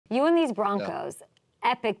You and these Broncos,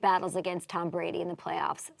 epic battles against Tom Brady in the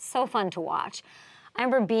playoffs. So fun to watch. I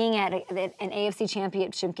remember being at an AFC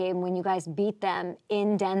Championship game when you guys beat them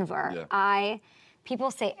in Denver. Yeah.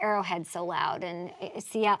 People say Arrowhead so loud, and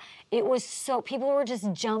it was so, people were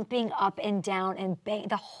just jumping up and down, and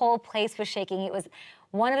the whole place was shaking. It was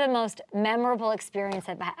one of the most memorable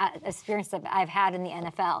experiences I've had in the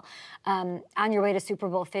NFL. On your way to Super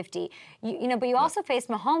Bowl 50, but you also face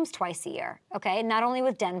Mahomes twice a year, okay? Not only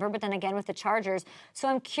with Denver, but then again with the Chargers. So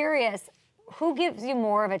I'm curious, who gives you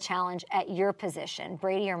more of a challenge at your position,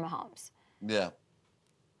 Brady or Mahomes? Yeah.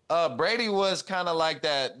 Brady was kind of like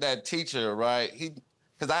that teacher, right?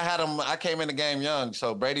 Because I came in the game young,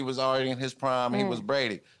 so Brady was already in his prime. He was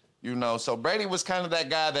Brady, So Brady was kind of that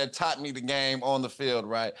guy that taught me the game on the field,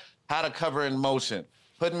 right? How to cover in motion,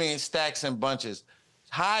 put me in stacks and bunches,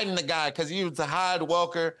 hiding the guy, because he used to hide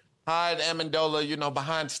Welker, hide Amendola,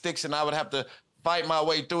 behind sticks, and I would have to fight my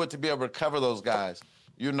way through it to be able to cover those guys.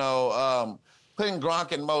 Putting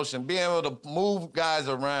Gronk in motion, being able to move guys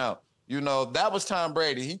around. That was Tom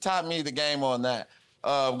Brady. He taught me the game on that.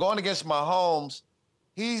 Going against Mahomes,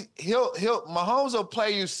 Mahomes will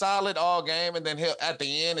play you solid all game, and then at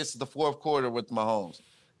the end, it's the fourth quarter with Mahomes.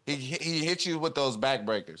 He hits you with those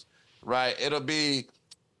backbreakers, right? It'll be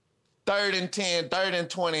 3rd and 10, 3rd and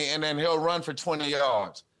 20, and then he'll run for 20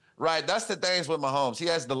 yards, right? That's the things with Mahomes. He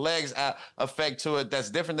has the legs effect to it that's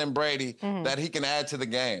different than Brady that he can add to the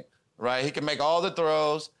game, right? He can make all the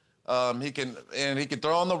throws. He can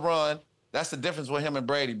throw on the run. That's the difference with him and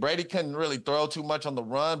Brady. Brady couldn't really throw too much on the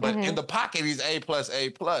run, but in the pocket, he's A+, A+.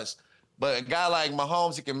 But a guy like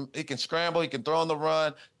Mahomes, he can scramble, he can throw on the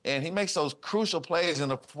run, and he makes those crucial plays in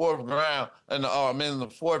the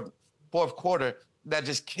fourth quarter that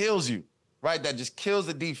just kills you, right? That just kills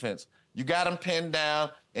the defense. You got him pinned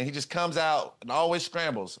down, and he just comes out and always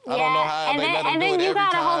scrambles. I don't know how they let him do it every time. And then you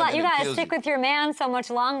got to hold on. You got to stick with your man so much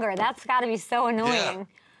longer. That's got to be so annoying. Yeah.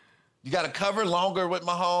 You got to cover longer with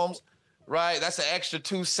Mahomes, right? That's an extra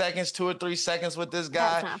 2 seconds, 2 or 3 seconds with this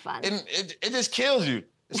guy. That's not fun. And it just kills you,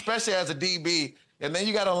 especially as a DB. And then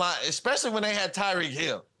you got to line, especially when they had Tyreek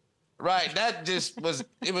Hill, right? That just was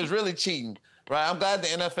really cheating, right? I'm glad the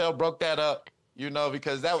NFL broke that up,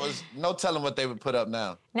 because that was no telling what they would put up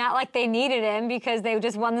now. Not like they needed him, because they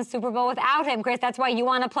just won the Super Bowl without him, Chris. That's why you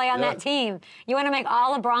want to play on that team. You want to make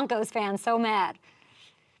all the Broncos fans so mad.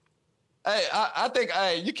 Hey, I think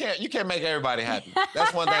you can't make everybody happy.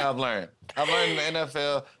 That's one thing I've learned. I've learned in the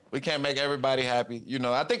NFL, we can't make everybody happy.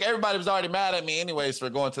 I think everybody was already mad at me anyways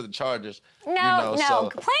for going to the Chargers. No.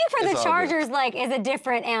 So playing for the Chargers is a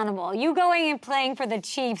different animal. You going and playing for the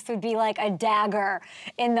Chiefs would be like a dagger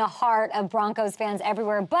in the heart of Broncos fans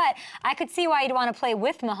everywhere. But I could see why you'd want to play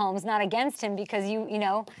with Mahomes, not against him, because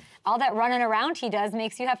all that running around he does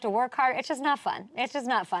makes you have to work hard. It's just not fun. It's just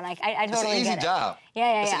not fun. I totally get it. It's an easy job.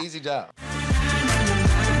 Yeah. It's an easy job.